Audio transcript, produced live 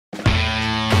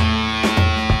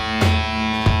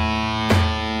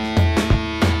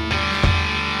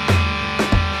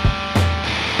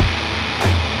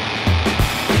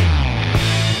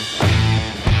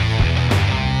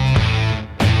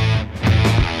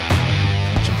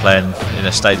playing in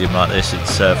a stadium like this.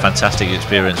 It's a fantastic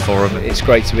experience for them. It's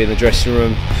great to be in the dressing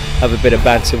room, have a bit of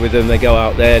banter with them. They go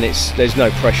out there and there's no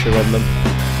pressure on them.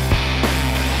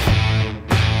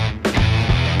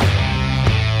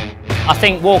 I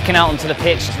think walking out onto the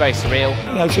pitch is very surreal.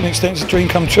 You know, to an extent it's a dream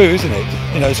come true, isn't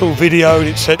it? You know, it's all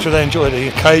videoed, etc. They enjoy the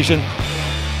occasion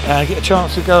and get a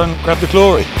chance to go and grab the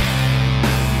glory.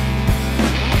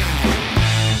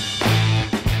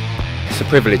 It's a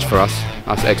privilege for us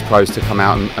ex-pros, to come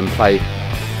out and play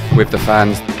with the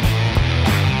fans.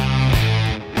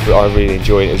 I really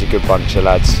enjoy it. There's a good bunch of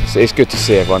lads. So it's good to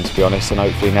see everyone, to be honest, and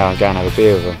hopefully now and go and have a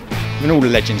beer with them. I mean, all the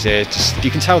legends here,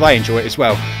 you can tell they enjoy it as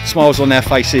well. Smiles on their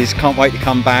faces, can't wait to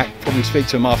come back, probably speak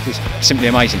to them afterwards. Simply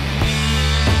amazing.